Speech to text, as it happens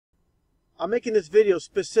I'm making this video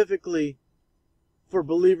specifically for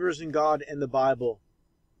believers in God and the Bible.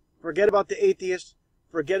 Forget about the atheists.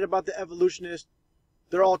 Forget about the evolutionists.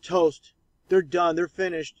 They're all toast. They're done. They're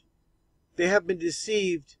finished. They have been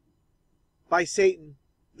deceived by Satan,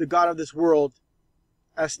 the god of this world,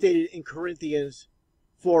 as stated in Corinthians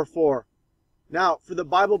 4:4. Now, for the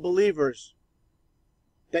Bible believers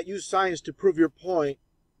that use science to prove your point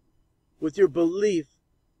with your belief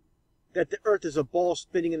that the earth is a ball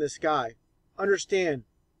spinning in the sky, understand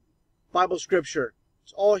Bible scripture.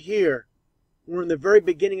 It's all here. We're in the very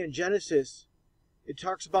beginning in Genesis. It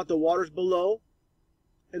talks about the waters below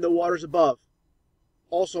and the waters above.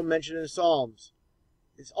 Also mentioned in Psalms.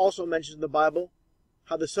 It's also mentioned in the Bible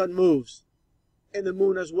how the sun moves and the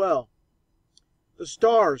moon as well. The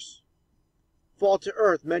stars fall to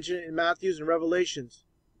earth, mentioned in Matthews and Revelations.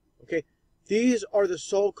 Okay, these are the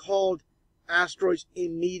so-called asteroids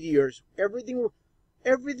and meteors.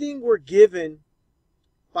 Everything we're given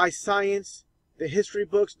by science, the history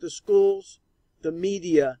books, the schools, the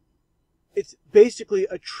media, it's basically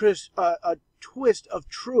a twist of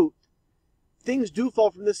truth. Things do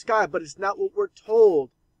fall from the sky, but it's not what we're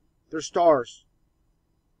told. They're stars.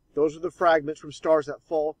 Those are the fragments from stars that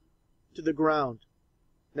fall to the ground.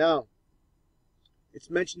 Now, it's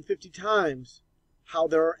mentioned 50 times how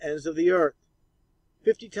there are ends of the earth.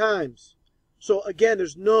 50 times. So again,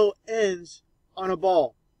 there's no ends on a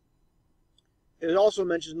ball. It also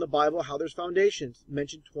mentions in the Bible how there's foundations,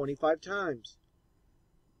 mentioned 25 times.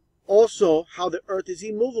 Also, how the earth is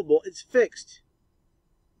immovable, it's fixed.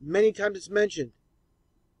 Many times it's mentioned.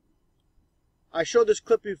 I showed this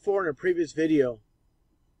clip before in a previous video.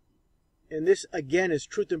 And this again is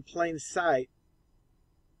truth in plain sight,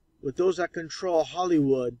 with those that control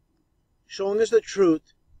Hollywood showing us the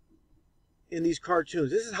truth in these cartoons.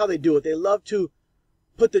 This is how they do it. They love to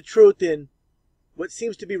put the truth in what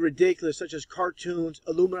seems to be ridiculous, such as cartoons,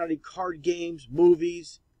 Illuminati card games,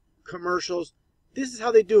 movies, commercials. This is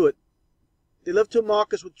how they do it. They love to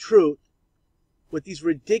mock us with truth with these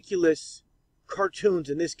ridiculous cartoons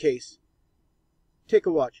in this case. Take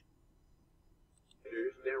a watch.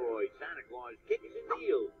 Asteroid Santa Claus kicks and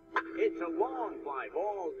deals. It's a long fly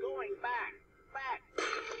ball going back.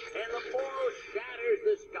 And the ball shatters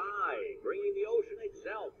the sky, bringing the ocean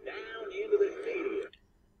itself down into the stadium.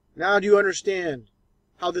 Now do you understand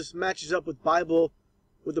how this matches up with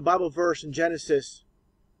the Bible verse in Genesis?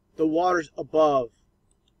 The waters above.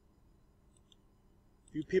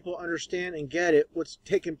 You people understand and get it, what's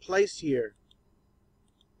taking place here.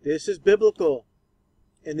 This is biblical.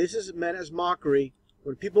 And this is meant as mockery.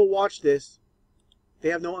 When people watch this, they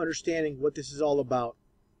have no understanding what this is all about.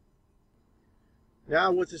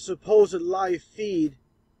 Now with the supposed live feed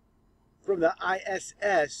from the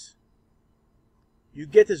ISS, you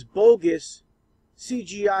get this bogus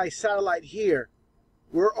CGI satellite here.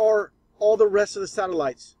 Where are all the rest of the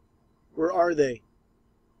satellites? Where are they?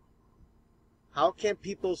 How can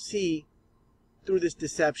people see through this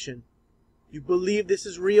deception? You believe this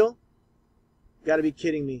is real? You gotta be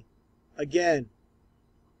kidding me. Again,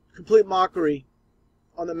 complete mockery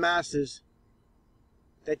on the masses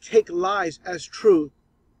that take lies as truth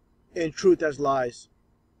and truth as lies.